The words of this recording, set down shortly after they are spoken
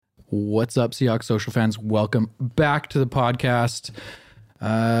What's up, Seahawks social fans? Welcome back to the podcast.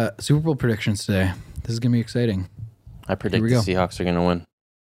 Super Bowl predictions today. This is going to be exciting. I predict the Seahawks are going to win.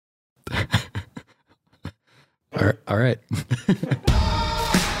 All right.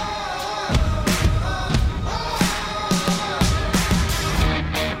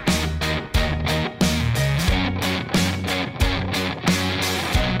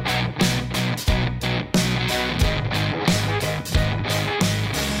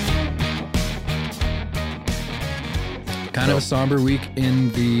 Kind of a somber week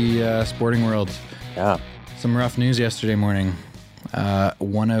in the sporting world. Yeah. Some rough news yesterday morning.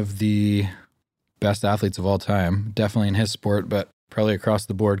 One of the best athletes of all time, definitely in his sport, but probably across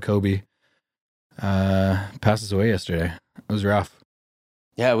the board, Kobe, passes away yesterday. It was rough.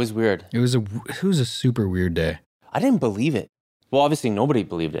 Yeah, it was weird. It was a super weird day. I didn't believe it. Well, obviously nobody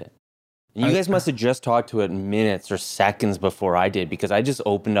believed it. You guys must have just talked to it minutes or seconds before I did, because I just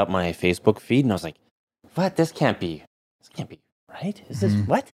opened up my Facebook feed and I was like, what? This can't be right. Is this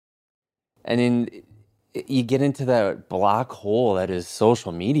what? And then you get into that black hole that is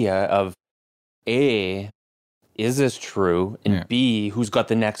social media of A, is this true? And B, who's got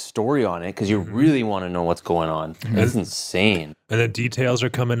the next story on it? Because you really want to know what's going on. It's insane. And the details are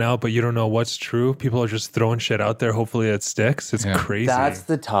coming out, but you don't know what's true. People are just throwing shit out there. Hopefully it sticks. It's crazy. That's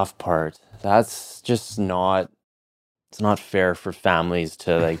the tough part. That's just it's not fair for families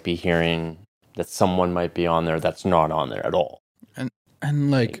to like be hearing that someone might be on there that's not on there at all.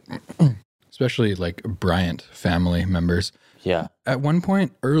 And like, especially like Bryant family members. Yeah. At one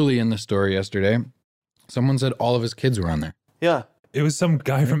point early in the story yesterday, someone said all of his kids were on there. Yeah. It was some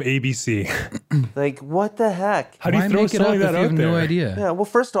guy from ABC. Like, what the heck? How do you throw something like that out there? No idea. Yeah, well,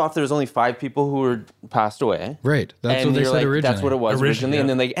 first off, there was only 5 people who were passed away. Right. That's what they said originally. That's what it was originally. Yeah.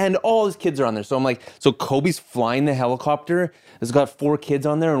 And then and all his kids are on there. So I'm like, so Kobe's flying the helicopter. It's got 4 kids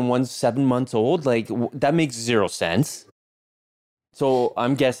on there and one's 7 months old. Like, that makes zero sense. So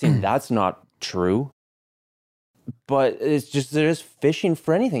I'm guessing that's not true. But it's just, they're just fishing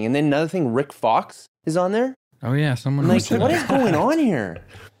for anything. And then another thing, Rick Fox is on there. Oh yeah, someone Like, what is going on here?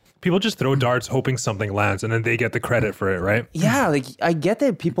 People just throw darts hoping something lands, and then they get the credit for it, right? Yeah, like, I get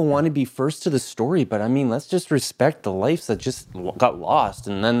that people want to be first to the story, but I mean, let's just respect the lives that just got lost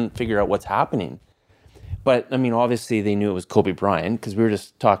and then figure out what's happening. But I mean, obviously they knew it was Kobe Bryant, because we were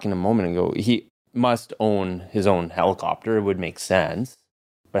just talking a moment ago. He must own his own helicopter. It would make sense.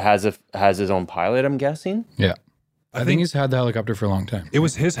 But has his own pilot, I'm guessing? Yeah. I think he's had the helicopter for a long time. It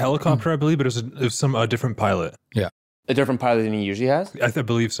was his helicopter, I believe, but it was some different pilot. Yeah. A different pilot than he usually has? I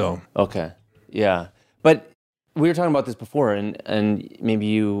believe so. Okay. Yeah. But we were talking about this before, and maybe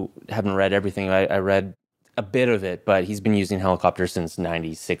you haven't read everything. I read a bit of it, but he's been using helicopters since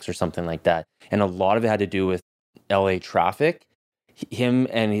 96 or something like that. And a lot of it had to do with LA traffic. Him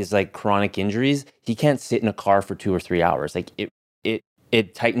and his like chronic injuries, he can't sit in a car for 2 or 3 hours. Like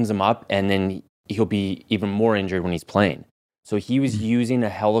it tightens him up, and then he'll be even more injured when he's playing. So he was using a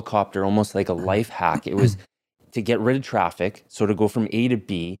helicopter almost like a life hack. It was to get rid of traffic, so to go from A to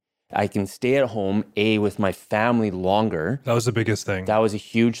B. I can stay at home, A, with my family longer. That was the biggest thing. That was a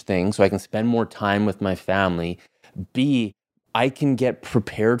huge thing, so I can spend more time with my family. B, I can get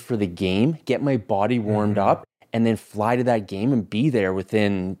prepared for the game, get my body warmed up, and then fly to that game and be there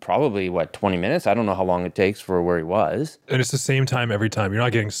within probably, 20 minutes? I don't know how long it takes for where he was. And it's the same time every time. You're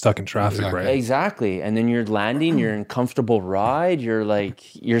not getting stuck in traffic, right? Exactly. And then you're landing, you're in comfortable ride,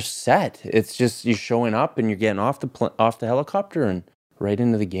 you're set. It's just you're showing up and you're getting off the helicopter and right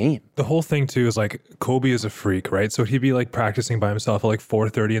into the game. The whole thing too is like Kobe is a freak, right? So he'd be like practicing by himself at like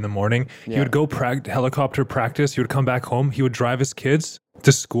 4:30 in the morning. Yeah. He would go helicopter practice. He would come back home. He would drive his kids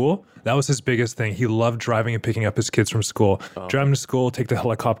to school. That was his biggest thing. He loved driving and picking up his kids from school. Drive them to school, take the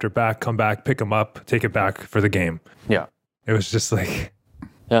helicopter back, come back, pick them up, take it back for the game. Yeah. It was just like...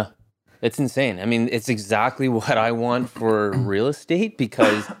 Yeah. It's insane. I mean, it's exactly what I want for real estate,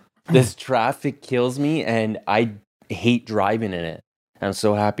 because this traffic kills me and I hate driving in it. I'm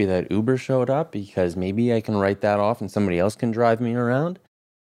so happy that Uber showed up, because maybe I can write that off and somebody else can drive me around.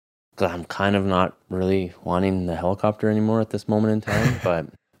 Because I'm kind of not really wanting the helicopter anymore at this moment in time, but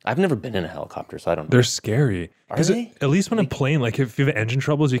I've never been in a helicopter, so I don't know. They're scary. Are they? At least when a plane, like if you have engine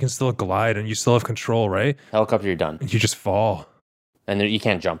troubles, you can still glide and you still have control, right? Helicopter, you're done. You just fall. And you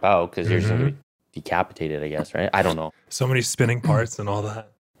can't jump out because you're just going to be decapitated, I guess, right? I don't know. So many spinning parts and all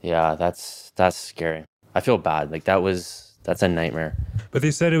that. Yeah, that's scary. I feel bad. Like that's a nightmare. But they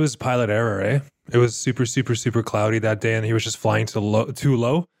said it was pilot error, eh? It was super, super, super cloudy that day, and he was just flying too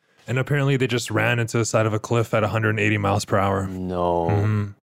low. And apparently they just ran into the side of a cliff at 180 miles per hour.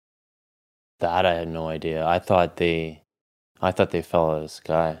 No. That I had no idea. I thought I thought they fell out of the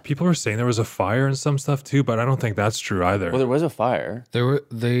sky. People were saying there was a fire and some stuff too, but I don't think that's true either. Well, there was a fire.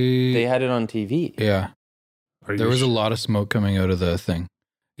 They had it on TV. yeah. Are There you was a lot of smoke coming out of the thing.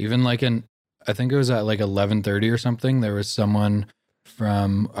 Even like I think it was at like 11:30 or something. There was someone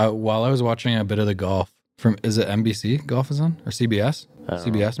from while I was watching a bit of the golf from, is it NBC golf is on or CBS?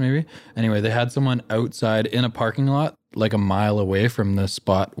 CBS maybe. Anyway, they had someone outside in a parking lot like a mile away from the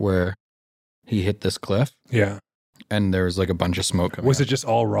spot where he hit this cliff, Yeah. and there was like a bunch of smoke coming. Was out. it just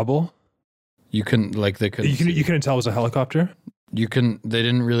all rubble? You couldn't like they couldn't. You couldn't tell it was a helicopter? You can. They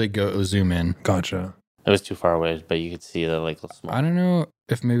didn't really go zoom in. Gotcha. It was too far away, but you could see the like smoke. I don't know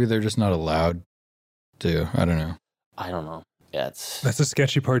if maybe they're just not allowed to. I don't know. I don't know. Yeah, it's That's the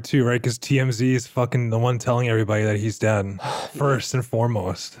sketchy part too, right? Because TMZ is fucking the one telling everybody that he's dead first and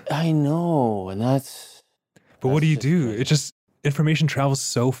foremost. I know, and that's. But what do you just do? crazy. It just, information travels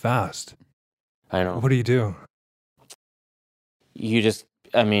so fast. I know. What do you do? You just,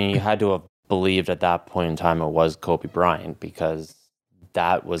 I mean, you had to have believed at that point in time it was Kobe Bryant, because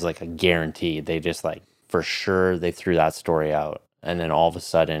that was like a guarantee. They just like, for sure, they threw that story out. And then all of a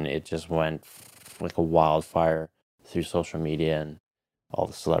sudden it just went like a wildfire through social media and all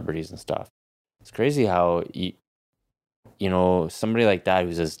the celebrities and stuff. It's crazy how, you know, somebody like that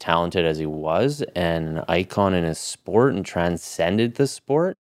who's as talented as he was and an icon in his sport and transcended the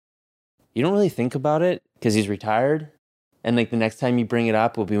sport, you don't really think about it because he's retired. And like the next time you bring it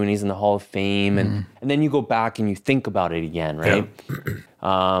up will be when he's in the Hall of Fame, and then you go back and you think about it again, right?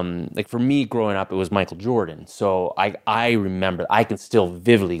 Like for me growing up, it was Michael Jordan. So I remember, I can still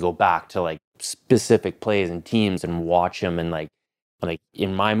vividly go back to like specific plays and teams and watch him, and like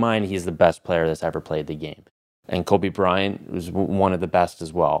in my mind, he's the best player that's ever played the game. And Kobe Bryant was one of the best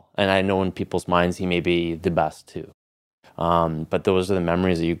as well. And I know in people's minds he may be the best too. But those are the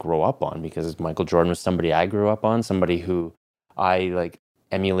memories that you grow up on, because Michael Jordan was somebody I grew up on, somebody who I like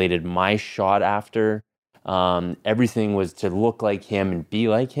emulated my shot after. Everything was to look like him and be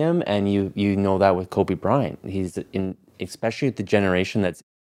like him. And you know that with Kobe Bryant, he's in, especially with the generation that's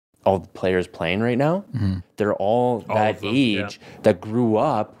all the players playing right now. They're all that of them, age that grew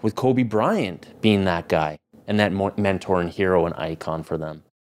up with Kobe Bryant being that guy and that mentor and hero and icon for them.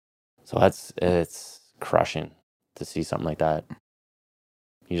 So it's crushing to see something like that.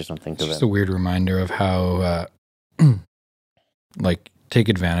 You just don't think It's of just it. a weird reminder of how, like, take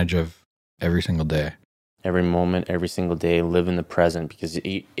advantage of every single day. Every moment, every single day, live in the present, because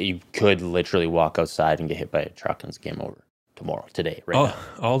you could literally walk outside and get hit by a truck and it's game over tomorrow, today, right now.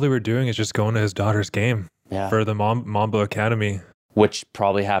 All they were doing is just going to his daughter's game Yeah. for the Mamba Academy Which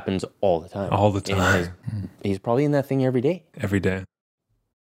probably happens all the time. all the time, He's probably in that thing every day. every day.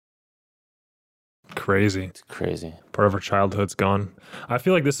 Crazy. It's crazy. Part of our childhood's gone. I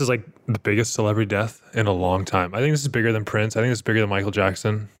feel like this is like the biggest celebrity death in a long time. I think this is bigger than Prince. I think it's bigger than Michael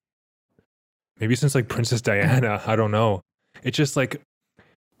Jackson. Maybe since like Princess Diana. I don't know. It's just like,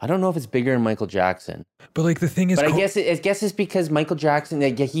 I don't know if it's bigger than Michael Jackson, but like the thing is, but I guess it's because Michael Jackson,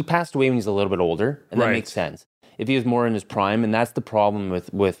 like, he passed away when he's a little bit older, and that Right. makes sense. If he was more in his prime, and that's the problem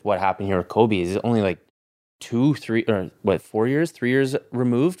with what happened here with Kobe, is he's only like 3 years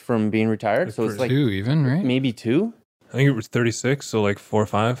removed from being retired. So it's like 2 even, right? maybe 2. I think it was 36, so like 4 or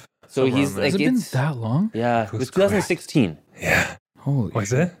 5. So somewhere he's around there. Has like, it been it's, that long? yeah, it was 2016. Yeah. Holy Was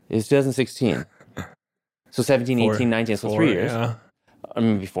shit. it? It was 2016. So 17, 18, 19, so 3 years. Yeah. I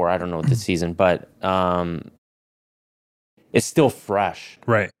mean, before, I don't know the season, but it's still fresh.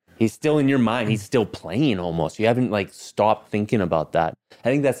 Right. He's still in your mind. He's still playing almost. You haven't like stopped thinking about that. I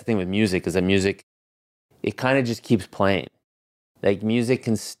think that's the thing with music, is that music, it kind of just keeps playing. Like music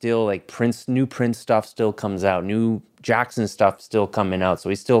can still, like new Prince stuff still comes out. New Jackson stuff still coming out. So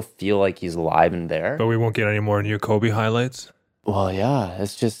we still feel like he's alive and there. But we won't get any more new Kobe highlights. Well, yeah,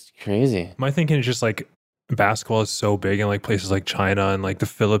 it's just crazy. My thinking is just like basketball is so big in like places like China and like the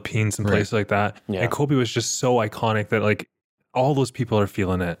Philippines and Right. places like that. Yeah. And Kobe was just so iconic that like all those people are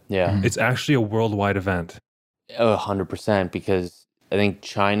feeling it. Yeah, It's actually a worldwide event. 100%, because I think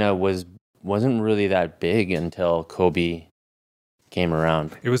China wasn't really that big until Kobe came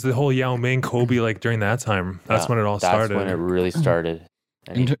around. It was the whole Yao Ming Kobe like during that time. That's Yeah, when it all That's started. when it really started.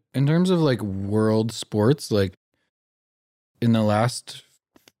 And In terms of like world sports, like in the last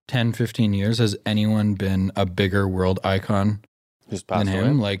 10, 15 years, has anyone been a bigger world icon who's than passed him?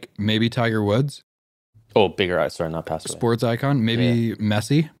 away? Like maybe Tiger Woods, Oh, bigger. Sorry, not passed away. sports icon. Maybe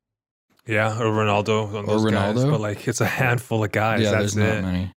Messi. Yeah, or Ronaldo. Or Those guys, Ronaldo. but like it's a handful of guys. Yeah, That's there's it.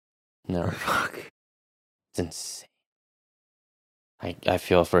 not many. No, it's insane. I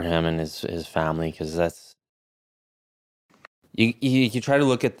feel for him and his family, because that's you try to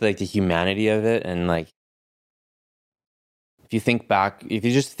look at like the humanity of it, and like if you think back, if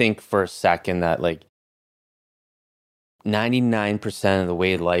you just think for a second that like 99% of the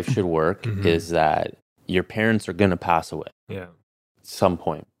way life should work is that your parents are going to pass away Yeah. at some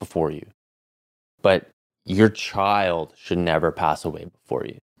point before you. But your child should never pass away before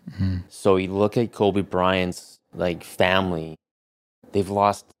you. So you look at Kobe Bryant's like family, they've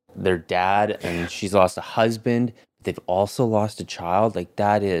lost their dad and she's lost a husband. They've also lost a child. Like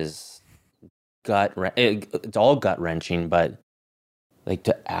that is it's all gut wrenching, but like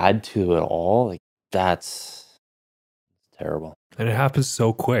to add to it all, like that's terrible. And it happens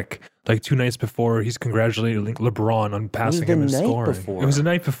so quick. Like 2 nights before, he's congratulating LeBron on passing the him in night scoring. before. It was the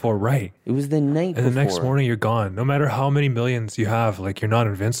night before, right? It was the night And before. the next morning, you're gone. No matter how many millions you have, like you're not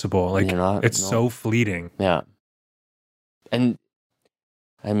invincible. Like You're not, it's no. so fleeting. Yeah. And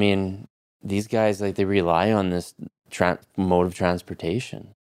I mean, these guys, like they rely on this mode of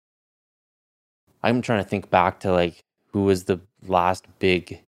transportation. I'm trying to think back to like who was the last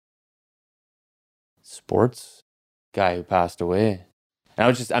big sports guy who passed away.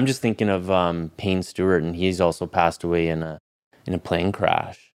 And I'm just thinking of Payne Stewart, and he's also passed away in a plane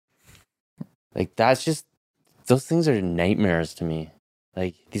crash. Like that's just, those things are nightmares to me.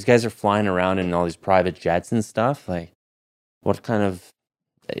 Like these guys are flying around in all these private jets and stuff. Like what kind of,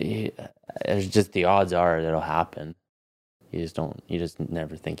 it's just the odds are that it'll happen. You just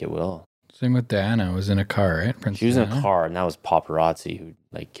never think it will. Same with Diana. Was in a car, right? Princess She was in a Diana? car, and that was paparazzi who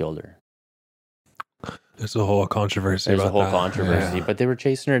like killed her. There's a whole controversy There's a about whole that. controversy, Yeah. but they were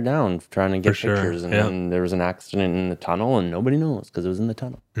chasing her down, trying to get For sure, pictures, and yeah. then there was an accident in the tunnel, and nobody knows because it was in the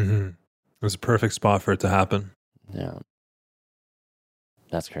tunnel. Mm-hmm. It was a perfect spot for it to happen. Yeah,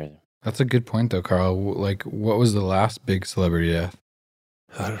 that's crazy. That's a good point, though, Carl. Like, what was the last big celebrity death?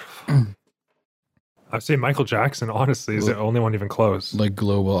 I'd say Michael Jackson, honestly, is the only one even close. Like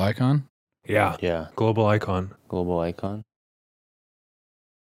global icon? Yeah. Yeah, Global icon. global icon.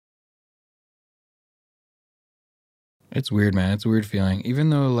 It's weird, man. It's a weird feeling. Even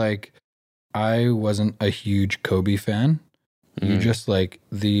though, like, I wasn't a huge Kobe fan, you just, like,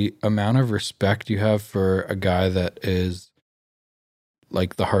 the amount of respect you have for a guy that is,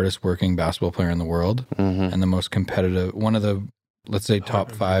 like, the hardest working basketball player in the world and the most competitive, one of the, let's say,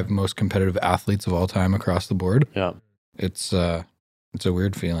 top 5 most competitive athletes of all time across the board. Yeah, It's a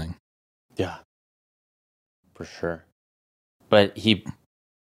weird feeling. yeah, for sure. But he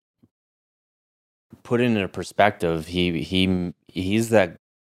put it in a perspective. He's that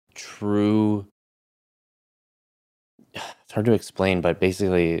true. It's hard to explain, but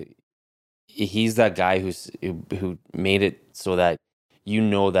basically, he's that guy who made it so that you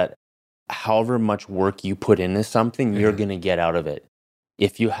know that however much work you put into something, you're gonna get out of it.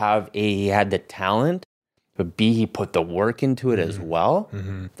 If you have he had the talent, but B, he put the work into it as well.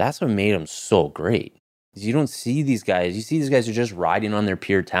 That's what made him so great. 'Cause you don't see these guys. You see these guys who are just riding on their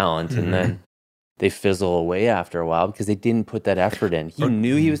pure talent, and then they fizzle away after a while because they didn't put that effort in. He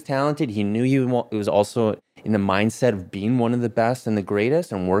knew he was talented. He knew he was also in the mindset of being one of the best and the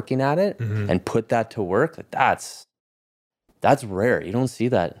greatest and working at it and put that to work. Like that's rare. You don't see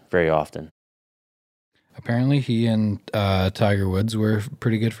that very often. Apparently, he and Tiger Woods were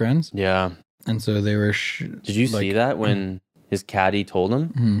pretty good friends. Yeah. And so they were... Did you see that when his caddy told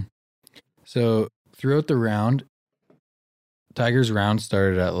him? So throughout the round, Tiger's round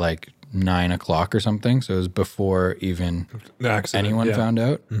started at like 9 o'clock or something. So it was before even anyone found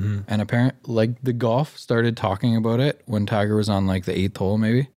out. And apparently, like the golf started talking about it when Tiger was on like the 8th hole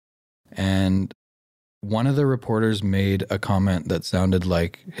maybe. And one of the reporters made a comment that sounded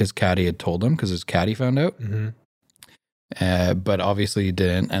like his caddy had told him because his caddy found out. But obviously he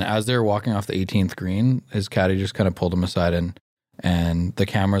didn't. And as they were walking off the 18th green, his caddy just kind of pulled him aside and the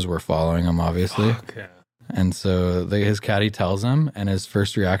cameras were following him, obviously. Yeah. And so his caddy tells him, and his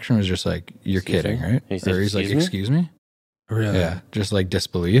first reaction was just like, "You're Excuse kidding, me?" right?" He said, Or he's like, "Excuse me?" "Excuse me?" Really? Yeah, just like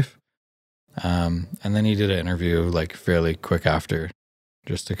disbelief. And then he did an interview like fairly quick after,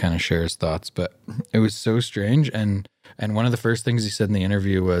 just to kind of share his thoughts. But it was so strange. And one of the first things he said in the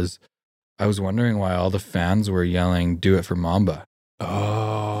interview was, "I was wondering why all the fans were yelling, 'Do it for Mamba.'"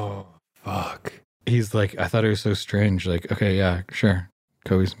 Oh, fuck. He's like, "I thought it was so strange. Like, okay, yeah, sure,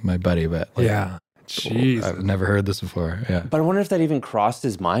 Kobe's my buddy, but like, Yeah. Jeez. I've never heard this before." Yeah. But I wonder if that even crossed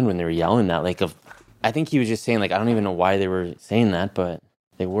his mind when they were yelling that. Like, I think he was just saying, like, I don't even know why they were saying that, but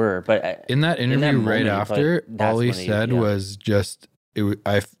they were. But In that interview right moment, after, but that's all he when he- said yeah. was just,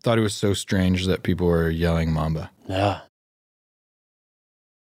 I thought it was so strange that people were yelling Mamba. Yeah.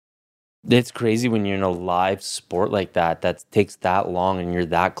 It's crazy when you're in a live sport like that takes that long and you're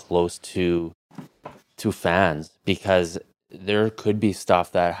that close to fans, because there could be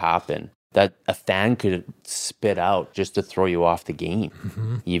stuff that happen. that a fan could spit out just to throw you off the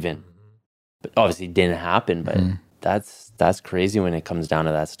game, even. But obviously it didn't happen, but that's crazy when it comes down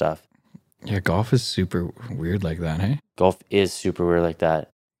to that stuff. Yeah, golf is super weird like that, hey? Golf is super weird like that.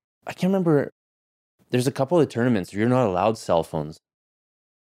 I can't remember. There's a couple of tournaments where you're not allowed cell phones.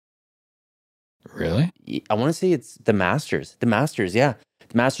 Really? I want to say it's the Masters. The Masters, yeah.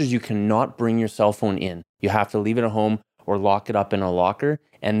 The Masters, you cannot bring your cell phone in. You have to leave it at home or lock it up in a locker.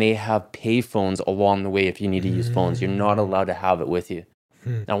 And they have pay phones along the way if you need to use phones. You're not allowed to have it with you.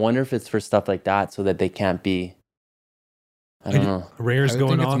 I wonder if it's for stuff like that so that they can't be, I don't know. Ringers I would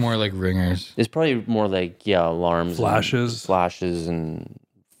going think off. it's more like ringers. It's probably more like, alarms. Flashes. And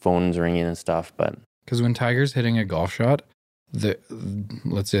phones ringing and stuff. But Because when Tiger's hitting a golf shot,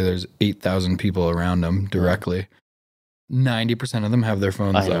 let's say there's 8,000 people around him directly. 90% of them have their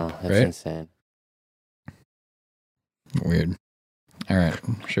phones I know, up, that's right? insane. Weird. All right.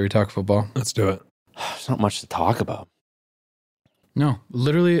 Should we talk football? Let's do it. There's not much to talk about. No.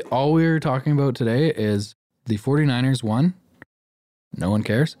 Literally, all we're talking about today is the 49ers won. No one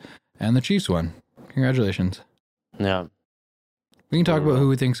cares. And the Chiefs won. Congratulations. Yeah. We can talk about who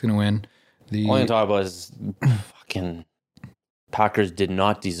we think's going to win. All I can talk about is fucking Packers did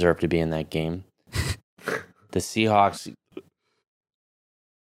not deserve to be in that game. The Seahawks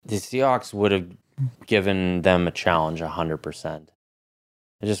would have given them a challenge 100%.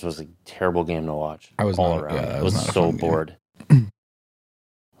 It just was a terrible game to watch. I was all not- around. yeah, that I was was not a so fun game. bored. I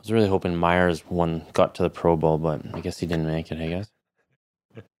was really hoping Myers got to the Pro Bowl, but I guess he didn't make it, I guess.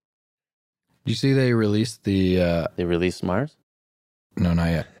 Did you see they released the... They released Myers? No, not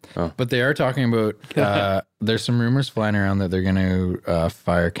yet. Oh. But they are talking about... there's some rumors flying around that they're going to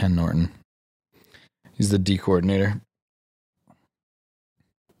fire Ken Norton. He's the D coordinator.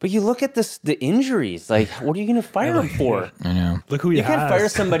 But you look at the injuries. Like, what are you going to fire him for? I know. Look who he You has. can't fire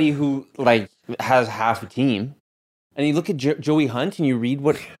somebody who has half a team. And you look at Joey Hunt and you read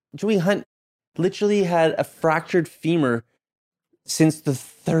what Joey Hunt literally had a fractured femur since the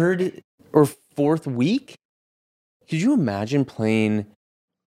 3rd or 4th week. Could you imagine playing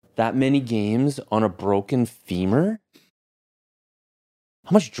that many games on a broken femur?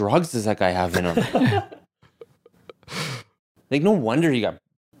 How much drugs does that guy have in him? Like, no wonder he got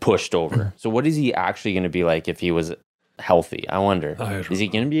pushed over. So what is he actually going to be like if he was healthy? I wonder. Is he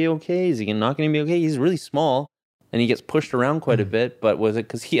going to be okay? Is he not going to be okay? He's really small and he gets pushed around quite a bit. But was it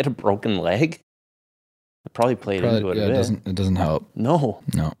because he had a broken leg? It probably played into it a bit. It doesn't help. No.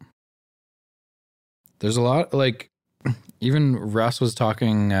 There's a lot, like, even Russ was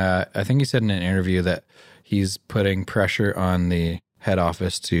talking, I think he said in an interview that he's putting pressure on the head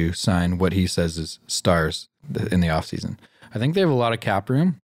office to sign what he says is stars in the offseason. I think they have a lot of cap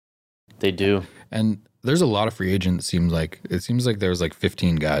room. They do. And there's a lot of free agents, it seems like there's like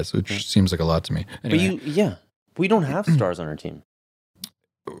 15 guys, which seems like a lot to me. Anyway, But we don't have stars on our team.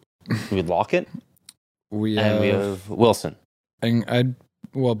 We have Lockett we and we have Wilson.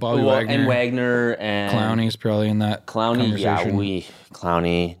 Bobby Wagner. And Wagner and Clowney's probably in that conversation.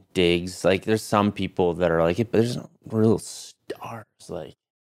 Clowney, Diggs. Like, there's some people that are like it, but there's no real stars. Like,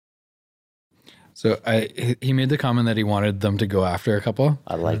 So he made the comment that he wanted them to go after a couple.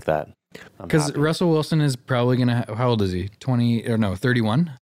 I like that. Because Russell Wilson is probably going to, how old is he?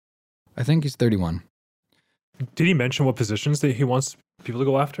 31? I think he's 31. Did he mention what positions that he wants people to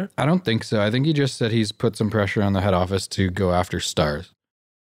go after? I don't think so. I think he just said he's put some pressure on the head office to go after stars.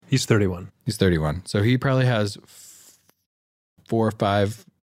 He's 31. He's 31. So he probably has 4 or 5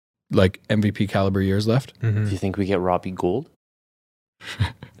 like MVP caliber years left. Do you think we get Robbie Gould?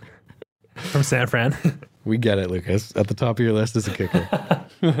 From San Fran. We get it, Lucas. At the top of your list is a kicker.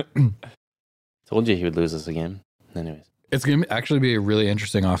 Told you he would lose us again. Anyways. It's going to actually be a really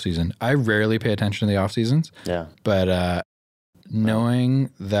interesting offseason. I rarely pay attention to the offseasons, Yeah. but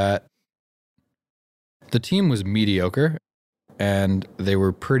knowing that the team was mediocre and they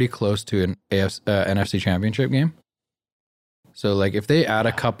were pretty close to an NFC championship game. So, like, if they add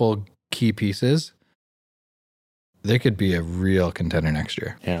a couple key pieces, they could be a real contender next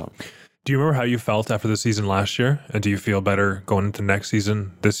year. Yeah. Do you remember how you felt after the season last year? And do you feel better going into next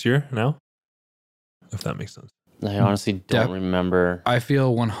season this year now? If that makes sense. I honestly don't remember. I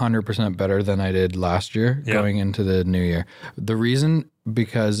feel 100% better than I did last year going into the new year. The reason,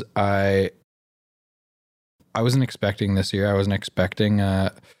 because I wasn't expecting this year. I wasn't expecting,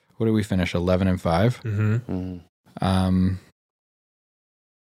 what did we finish? 11-5. Mm-hmm.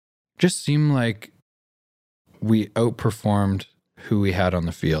 Just seemed like we outperformed who we had on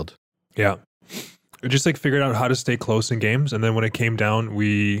the field. Yeah. We just like figured out how to stay close in games. And then when it came down,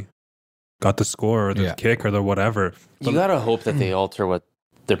 we got the score or the kick or the whatever. You got to hope that they alter what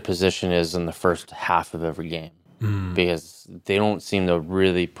their position is in the first half of every game because they don't seem to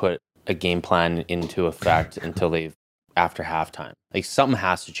really put a game plan into effect until after halftime. Like something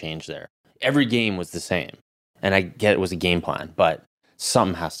has to change there. Every game was the same. And I get it was a game plan, but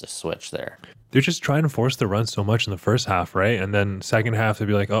something has to switch there. They're just trying to force the run so much in the first half, right? And then second half, they'd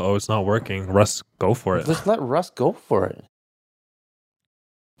be like, oh, it's not working. Russ, go for it. Just let Russ go for it.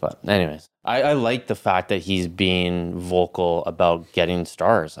 But anyways, I like the fact that he's being vocal about getting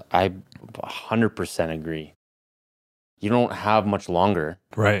stars. I 100% agree. You don't have much longer.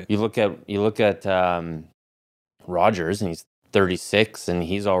 Right. You look at Rodgers, and he's 36, and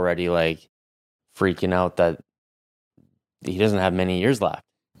he's already like freaking out that he doesn't have many years left.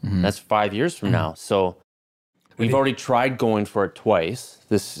 Mhm. That's 5 years from now. So we've already tried going for it twice,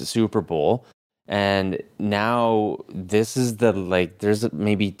 this Super Bowl. And now this is there's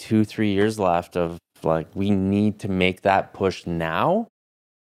maybe 2-3 years left of like, we need to make that push now.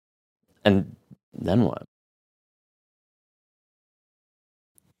 And then what?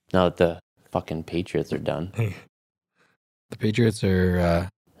 Now that the fucking Patriots are done. The Patriots are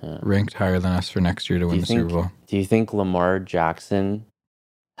ranked higher than us for next year to win the Super Bowl. Do you think Lamar Jackson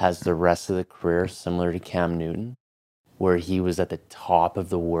has the rest of the career similar to Cam Newton, where he was at the top of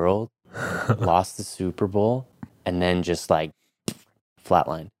the world, lost the Super Bowl, and then just like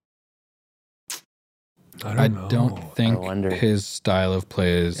flatlined? I don't know. think I wonder. his style of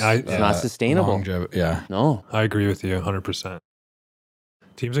play is It's not sustainable. Yeah. No. I agree with you 100%.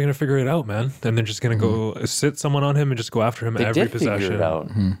 Teams are going to figure it out, man. And they're just going to go sit someone on him and just go after him They every did figure possession. it out.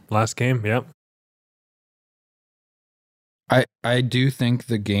 Mhm. Last game, yep. I do think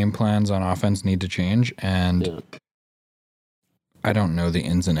the game plans on offense need to change, and Yeah. I don't know the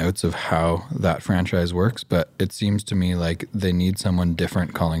ins and outs of how that franchise works, but it seems to me like they need someone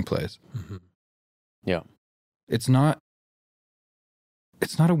different calling plays. Mm-hmm. Yeah. It's not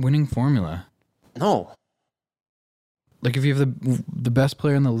a winning formula. No. Like if you have the best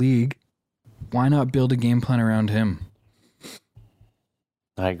player in the league, why not build a game plan around him?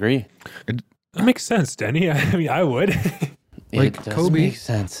 I agree. That makes sense, Denny. I mean, I would. Like It does Kobe. make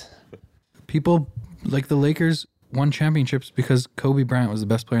sense. People like the Lakers won championships because Kobe Bryant was the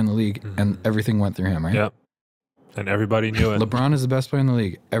best player in the league, and everything went through him, right? Yep. And everybody knew it. LeBron is the best player in the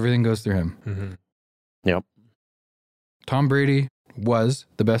league. Everything goes through him. Mhm. Yep. Tom Brady was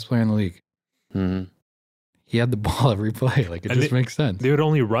the best player in the league. hmm He had the ball every play. Like it And just makes sense. They would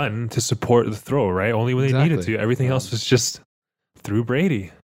only run to support the throw, right? Only when they needed Exactly. to. Everything else was just through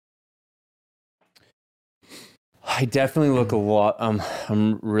Brady. I definitely look a lot.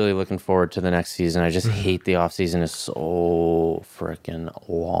 I'm really looking forward to the next season. I just hate the off season is so freaking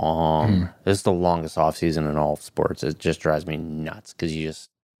long. This is the longest off season in all of sports. It just drives me nuts because you just.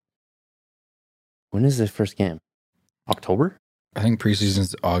 When is the first game? October? I think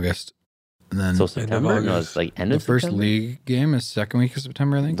preseason's August. And then So September? No, August. it's like end the of first September? league game is second week of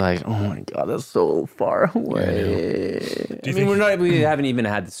September, I think. Like, oh my god, that's so far away. I you mean, think- we haven't even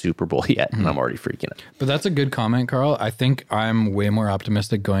had the Super Bowl yet, and I'm already freaking out. But that's a good comment, Carl. I think I'm way more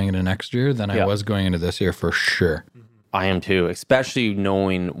optimistic going into next year than I Yeah. was going into this year for sure. I am too, especially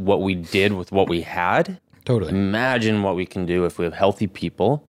knowing what we did with what we had. Totally. Imagine what we can do if we have healthy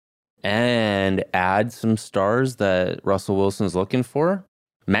people and add some stars that Russell Wilson's looking for.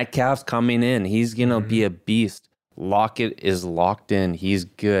 Metcalf's coming in. He's going to be a beast. Lockett is locked in. He's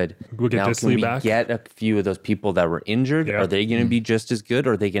good. We'll get Now, can Disley we back. get a few of those people that were injured? Yeah. Are they going to be just as good,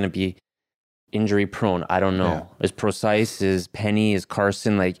 or are they going to be injury prone? I don't know. Is Procise, is Penny, is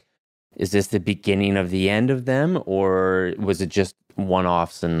Carson, like, is this the beginning of the end of them, or was it just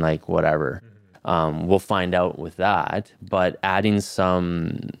one-offs and like whatever? We'll find out with that. But adding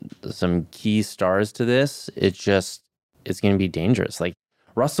some key stars to this, it's going to be dangerous. Like,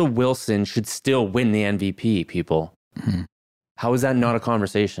 Russell Wilson should still win the MVP, people. Mhm. How is that not a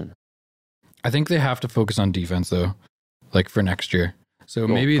conversation? I think they have to focus on defense though, like for next year. So Oh,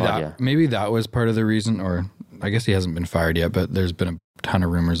 maybe God, maybe that was part of the reason, or I guess he hasn't been fired yet, but there's been a ton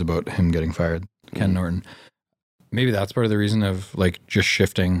of rumors about him getting fired, Ken Norton. Maybe that's part of the reason of like just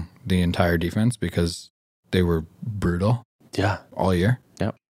shifting the entire defense because they were brutal Yeah. all year.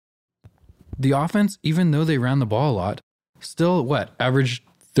 Yep. The offense, even though they ran the ball a lot, still averaged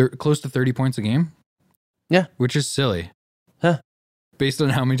close to 30 points a game? Yeah. Which is silly. Huh. Based on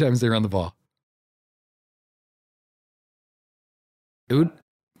how many times they run the ball. It would,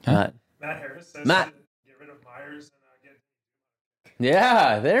 Matt Harris says Matt. get rid of Myers and get.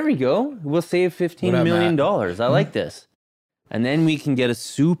 Yeah, there we go. We'll save $15 What up, million. Matt? I like this. And then we can get a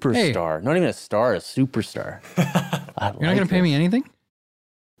superstar. Not even a star, a superstar. you're not going to pay me anything?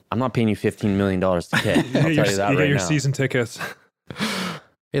 I'm not paying you $15 million to kick. I'll tell you that You get right your now. season tickets.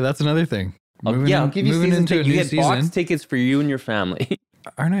 Hey, that's another thing. I'll give you moving season into a tickets. You new get season. box tickets for you and your family.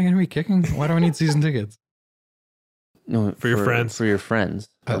 Aren't I going to be kicking? Why do I need season tickets? No, For your friends. For your friends.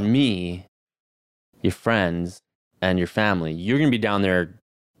 For Oh. me, your friends, and your family. You're going to be down there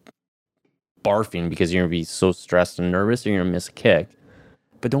barfing because you're going to be so stressed and nervous. You're going to miss a kick.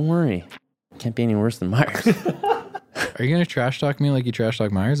 But don't worry. Can't be any worse than Myers. Are you going to trash talk me like you trash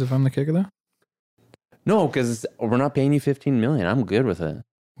talk Myers if I'm the kicker though? No, because we're not paying you $15 million. I'm good with it.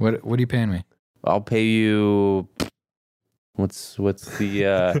 What are you paying me? I'll pay you. What's the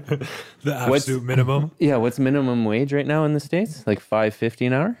The absolute minimum. what's minimum wage right now in the States? Like $5.50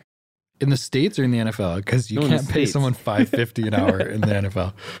 an hour? In the States or in the NFL? Because you No, in the can't pay States. someone $5.50 an hour in the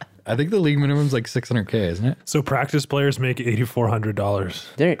NFL. I think the league minimum's like $600K, isn't it? So practice players make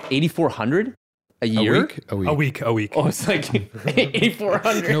 $8,400 They're $8,400 a year? A week. a week. Oh, it's like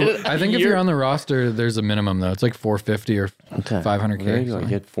 $8,400. No, I think if you're on the roster, there's a minimum though. It's like $450 or Okay. $500K. There you go. You something.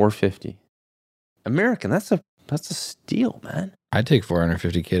 get $450. American. That's a steal, man. I'd take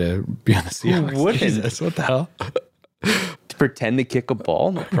 $450K to be on the Seahawks. wouldn't? Jesus, what the hell? To pretend to kick a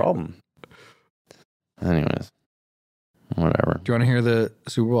ball, no problem. Anyways, whatever. Do you want to hear the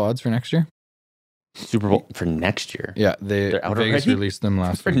Super Bowl odds for next year? Super Bowl for next year. Yeah, They're out Vegas already? released them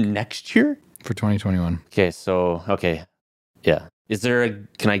last For week next year? for 2021. Okay. Yeah. Is there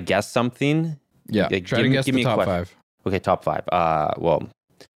can I guess something? Yeah, Like, try give to me- guess give the me a top question. five. Okay, top 5.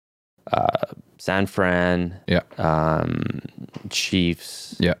 San Fran. Yeah.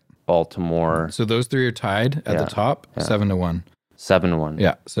 Chiefs. Yeah. Baltimore. So those three are tied at Yeah, the top, yeah. 7-1. 7-1.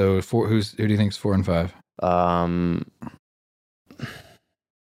 Yeah. So who do you think's 4 and 5?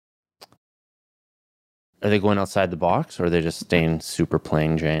 Are they going outside the box or are they just staying super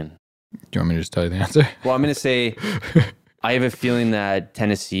plain Jane? Do you want me to just tell you the answer? Well, I'm going to say I have a feeling that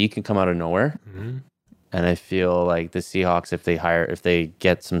Tennessee can come out of nowhere. Mhm. And I feel like the Seahawks, if they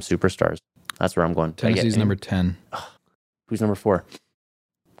get some superstars, that's where I'm going. Tennessee's number 10. Who's number 4?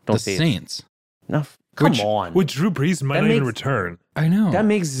 Don't The say it. Saints. No, come Which- on. With Drew Brees might That not even makes- return. I know. That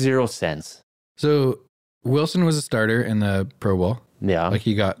makes zero sense. So Wilson was a starter in the Pro Bowl. Yeah. Like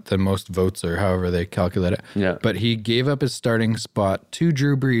he got the most votes or however they calculate it. yeah. But he gave up his starting spot to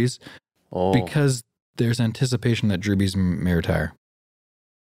Drew Brees Oh, because there's anticipation that Drew Brees may retire.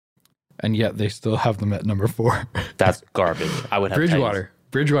 And yet they still have them at number 4. that's garbage. I would have Bridgewater.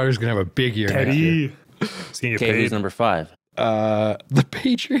 Bridgewater's going to have a big year next year. Teddy. He's gonna get Okay, paid. who's number 5? The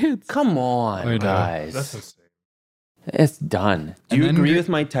Patriots. Come on, I know. guys. That's insane. It's done. Do And you then agree Gre- with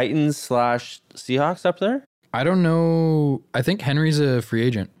my Titans / Seahawks up there? I don't know. I think Henry's a free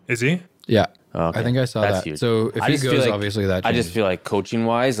agent. Is he? Yeah. Okay. I think I saw That's that. huge. So if I he just feel goes, like- obviously that I changes. just feel like coaching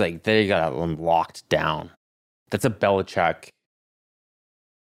wise, like they got them locked down. That's a Belichick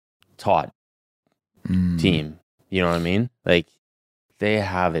taught Mm. team. You know what I mean? Like they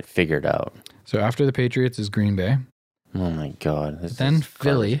have it figured out. So after the Patriots is Green Bay. Oh my god. This Then is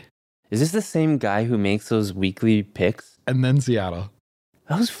Philly. garbage. Is this the same guy who makes those weekly picks? And then Seattle.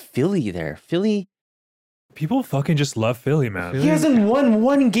 How's Philly there? Philly. People fucking just love Philly, man. Philly- He hasn't won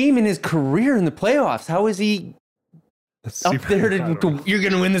one game in his career in the playoffs. How is he That's up super there incredible. you're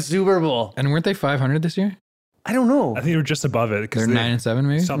going to win the Super Bowl? And weren't they 500 this year? I don't know. I think they're just above it. They're 9-7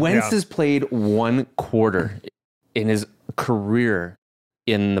 maybe? Wentz has played one quarter in his career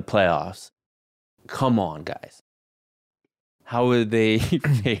in the playoffs. Come on, guys. How are they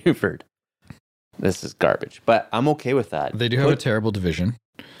favored? This is garbage, but I'm okay with that. They do have a terrible division.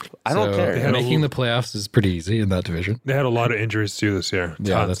 I don't So care. They had a Making the playoffs is pretty easy in that division. They had a lot of injuries too this year. Tons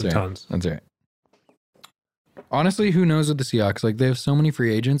Yeah, that's and right. tons. That's right. Honestly, who knows with the Seahawks? Like they have so many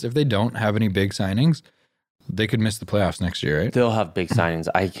free agents. If they don't have any big signings, they could miss the playoffs next year, right? They'll have big signings.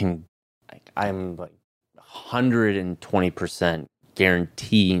 I'm like 120%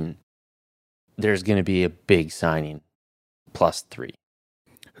 guaranteeing there's going to be a big signing +3.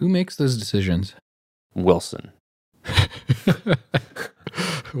 Who makes those decisions? Wilson.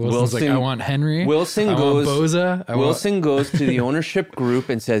 Wilson's like, Wilson- I want Henry. Wilson I goes. want Boza. Wilson goes to the ownership group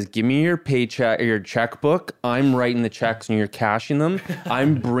and says, "Give me your paycheck, your checkbook. I'm writing the checks and you're cashing them.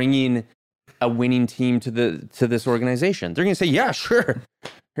 I'm bringing a winning team to this organization." They're going to say, "Yeah, sure.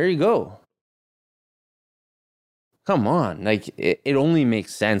 Here you go." Come on, like it only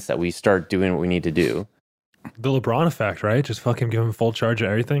makes sense that we start doing what we need to do. The LeBron effect, right? Just fucking give him full charge of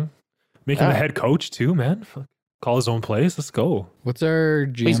everything. Make him the Yeah. head coach too, man. Fuck. Call his own plays. Let's go. What's our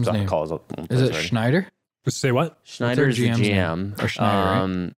He's GM's got name? calls up. Is it Schneider? Say what? Schneider is the GM's GM. Or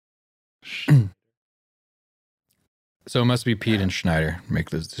Schneider, So it must be Pete and Schneider make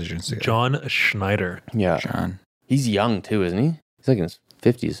those decisions together. John Schneider. Yeah, John. he's young too, isn't he? He's like in his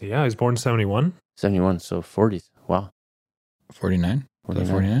 50s, Yeah, he's born in 71. 71, so 40s. Wow. 49? The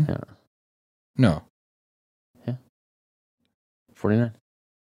 49? Yeah. No. 49.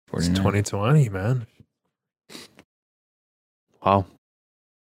 It's 49. 2020, man. Wow.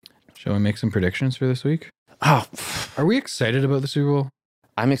 Shall we make some predictions for this week? Oh, Are we excited about the Super Bowl?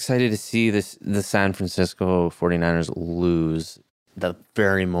 I'm excited to see the San Francisco 49ers lose the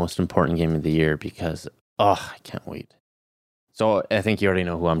very most important game of the year because, I can't wait. So I think you already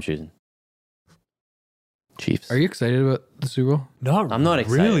know who I'm choosing. Chiefs. Are you excited about the Super Bowl? I'm not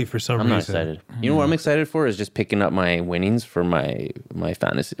excited. Really, for some I'm reason. not excited. You know what I'm excited for is just picking up my winnings for my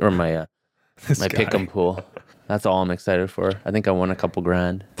fantasy or my This my guy. pick'em pool. That's all I'm excited for. I think I won a couple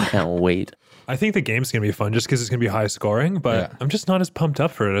grand. Can't wait. I think the game's gonna be fun just because it's gonna be high scoring, but Yeah. I'm just not as pumped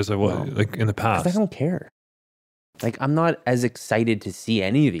up for it as I was like in the 'Cause past. I don't care. Like I'm not as excited to see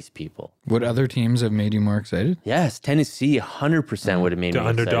any of these people. What other teams have made you more excited? Yes, Tennessee 100% would have made The me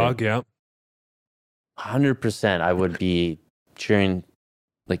underdog, excited. yeah. 100% I would be cheering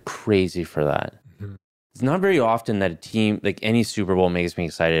like crazy for that. Mhm. It's not very often that a team, like any Super Bowl, makes me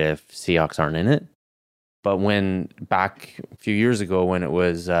excited if Seahawks aren't in it. But when back a few years ago when it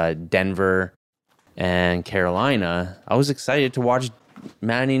was Denver and Carolina, I was excited to watch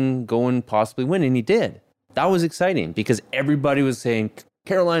Manning go and possibly win, and he did. That was exciting because everybody was saying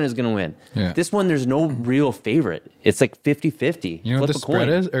Carolina's going to win. Yeah. This one, there's no real favorite. It's like 50-50. You know what Flip the a coin. spread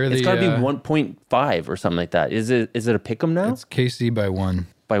is? Or It's the, got to be 1.5 or something like that. Is it a pick 'em now? It's KC by 1.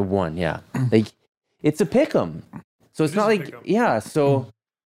 By 1, yeah. Like it's a pick 'em. So it's It not is a like pick 'em. yeah. So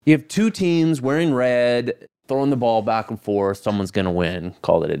you have two teams wearing red, throwing the ball back and forth. Someone's gonna win.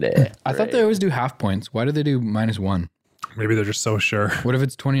 Call it a day. I thought they always do half points. Why do they do -1? Maybe they're just so sure. What if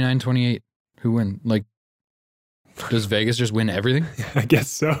it's 29-28? Who win? Like, does Vegas just win everything? I guess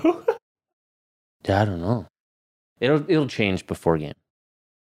so. Yeah, I don't know. It'll change before game.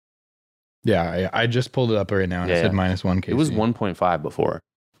 Yeah, I just pulled it up right now and it Yeah, said yeah. -1 KC. It was 1.5 before.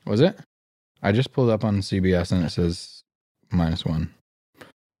 Was it? I just pulled up on CBS and it says -1.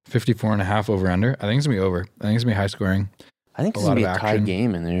 54.5 over under. I think it's gonna be over. I think it's gonna be high scoring. I think A it's gonna lot be of a tied action.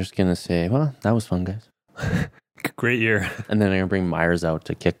 game, and they're just gonna say, "Well, that was fun, guys," Great year. and then they're gonna bring Myers out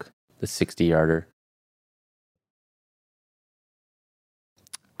to kick the 60-yarder.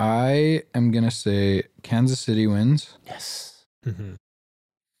 I am gonna say Kansas City wins Yes. Mm-hmm.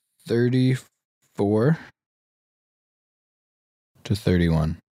 34-31.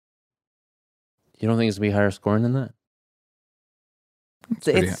 You don't think it's gonna be higher scoring than that?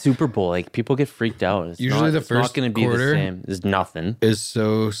 pretty- It's Super Bowl. Like people get freaked out. It's Usually not, the it's not first going to be quarter- the same. There's nothing. Is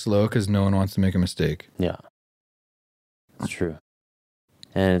so slow because no one wants to make a mistake. Yeah, it's true.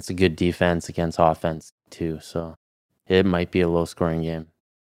 And it's a good defense against offense too. So it might be a low scoring game.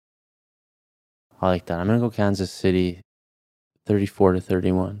 I like that. I'm gonna go Kansas City,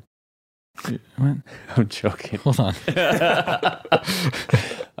 34-31. What? I'm joking. Hold on.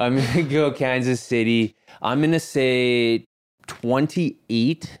 I'm gonna go Kansas City. I'm gonna say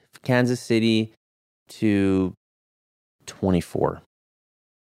 28 Kansas City to 24.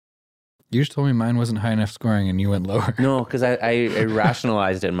 You just told me mine wasn't high enough scoring and you went lower. No, because I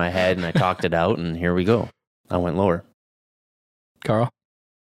rationalized it in my head and I talked it out, and here we go. I went lower. Carl?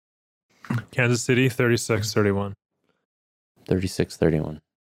 Kansas City, 36-31. 36-31.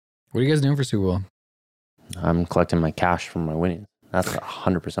 What are you guys doing for Super Bowl? I'm collecting my cash from my winnings. That's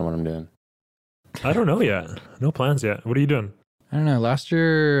 100% what I'm doing. I don't know yet. No plans yet. What are you doing? I don't know. Last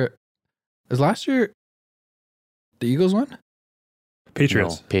year the Eagles won?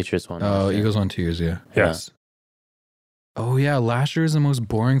 Patriots. No, Patriots won. Oh, last year. Eagles won 2 years ago. Yes. Oh, yeah. Last year was the most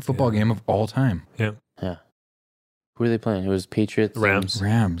boring football Yeah. game of all time. Yeah. Who are they playing? It was Patriots. and- Rams.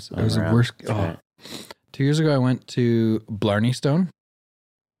 Rams. It Oh, was the Rams. worst. That's Oh. right. 2 years ago, I went to Blarney Stone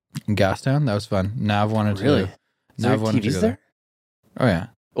in Gastown. That was fun. Nav wanted Really? to. Is there Nav wanted to TVs go there? there. Oh, yeah.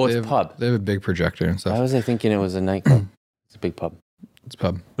 Oh, it's They a have- pub. They have a big projector and Why stuff. was I thinking it was a nightclub? It's a big pub. It's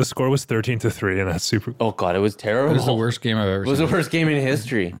pub. The score was 13-3, and that's super. Oh, God, it was terrible. It was the worst game I've ever It was seen. the worst game in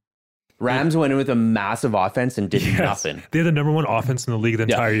history. Rams went in with a massive offense and did Yes. nothing. They had the number 1 offense in the league the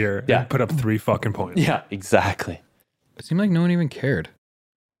Yeah. entire year. Yeah. And put up 3 fucking points. Yeah, exactly. It seemed like no one even cared.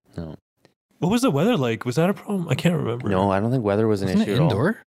 No, What was the weather like? Was that a problem? I can't remember. no, I don't think weather was an Wasn't it issue at all.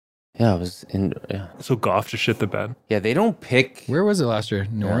 indoor? Yeah, it was in. Yeah, So Goff just shit the bed. yeah. They don't pick. Where was it last year?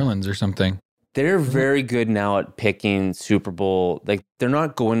 New Yeah. Orleans or something. They're very good now at picking Super Bowl. Like they're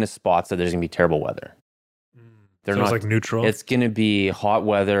not going to spots that there's gonna be terrible weather. They're So it's not. like neutral. It's gonna be hot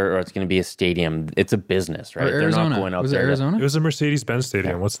weather or it's gonna be a stadium. It's a business, right? Or They're Arizona. not going out Was it there. Arizona? It was a Mercedes-Benz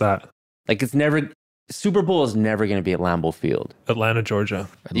Stadium. Yeah. What's that? Like it's never. Super Bowl is never gonna be at Lambeau Field. Atlanta, Georgia.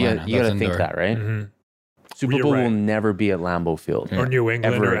 Atlanta. You That's gotta think indoor. that, right? hmm Super You're Bowl right. will never be at Lambeau Field. Or New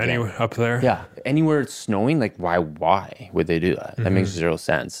England Ever or again. anywhere up there. Yeah, anywhere it's snowing, like why would they do that? That makes zero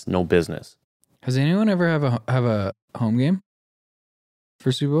sense. No business. Has anyone ever have a home game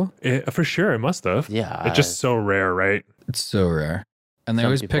for Super Bowl? For sure, it must have. Yeah, It's just so rare, right? It's so rare. And they Some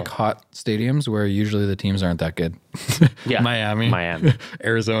always people- pick hot stadiums where usually the teams aren't that good. Yeah. Miami,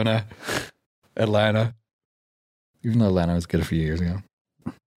 Arizona, Atlanta. Even though Atlanta was good a few years ago.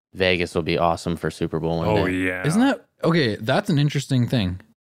 Vegas will be awesome for Super Bowl one Oh day. yeah. Isn't that okay? That's an interesting thing.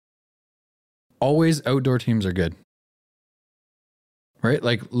 Always outdoor teams are good. Right?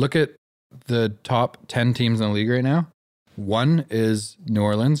 Like, look at the top 10 teams in the league right now. One is New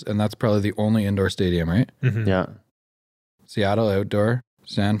Orleans, and that's probably the only indoor stadium, right? Mhm. Yeah. Seattle outdoor,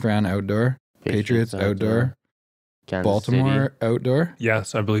 San Fran outdoor, Patriots outdoor, Kansas Baltimore outdoor.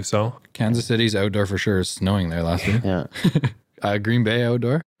 Yes, I believe so. Kansas City's outdoor for sure. Is snowing there last week. City. Green Bay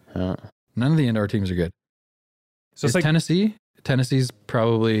outdoor. Yeah. None of the indoor teams are good. So Is it's like Tennessee? Tennessee's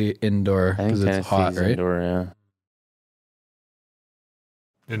probably indoor I think because it's Tennessee's hot, right? indoor, yeah.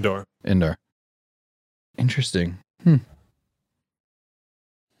 indoor. Indoor. Interesting.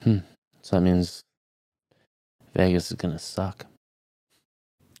 So that means Vegas is gonna suck.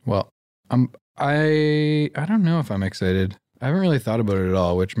 Well, I don't know if I'm excited. I haven't really thought about it at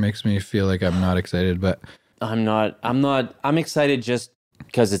all, which makes me feel like I'm not excited. But I'm excited just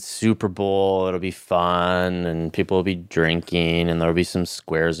because it's Super Bowl. It'll be fun and people will be drinking and there'll be some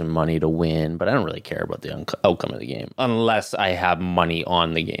squares and money to win. But I don't really care about the outcome of the game unless I have money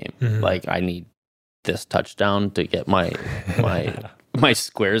on the game. Mhm. Like I need this touchdown to get my my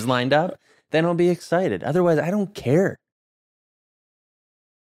squares lined up. Then I'll be excited. Otherwise, I don't care.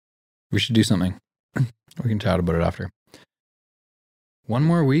 we should do something. We can chat about it after. One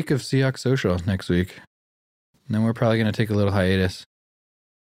more week of Seahawks Social next week. And then we're probably going to take a little hiatus.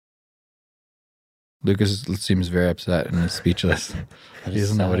 Lucas seems very upset and is speechless. He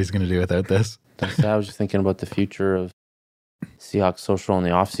doesn't know what he's going to do without this. I was just thinking about the future of Seahawks Social in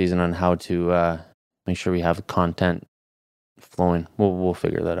the off season on how to make sure we have content flowing. We'll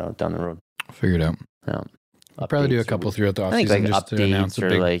figure that out down the road. Figure it out. Yeah. I'll probably do a Updates couple or- throughout the I think like offseason just to announce updates a or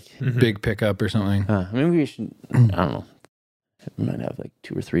big, like Mhm. big pickup or something. maybe we should. I don't know. We might have like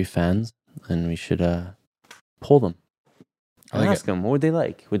 2 or 3 fans, and we should poll them. I like Ask them what would they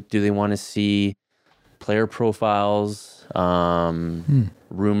like. Do they want to see player profiles,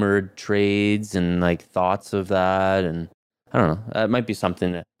 rumored trades, and like thoughts of that? And I don't know. That might be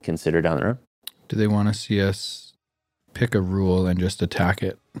something to consider down the road. Do they want to see us pick a rule and just attack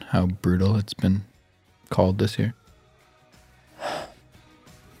it? How brutal it's been called this year.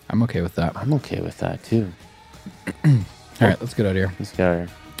 I'm okay with that. I'm okay with that too. All right, let's get out of here. Let's get out of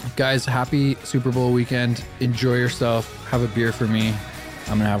here. Guys, happy Super Bowl weekend. Enjoy yourself. Have a beer for me.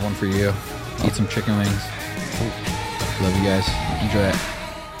 I'm going to have one for you. Eat some chicken wings. Love you guys. Enjoy it.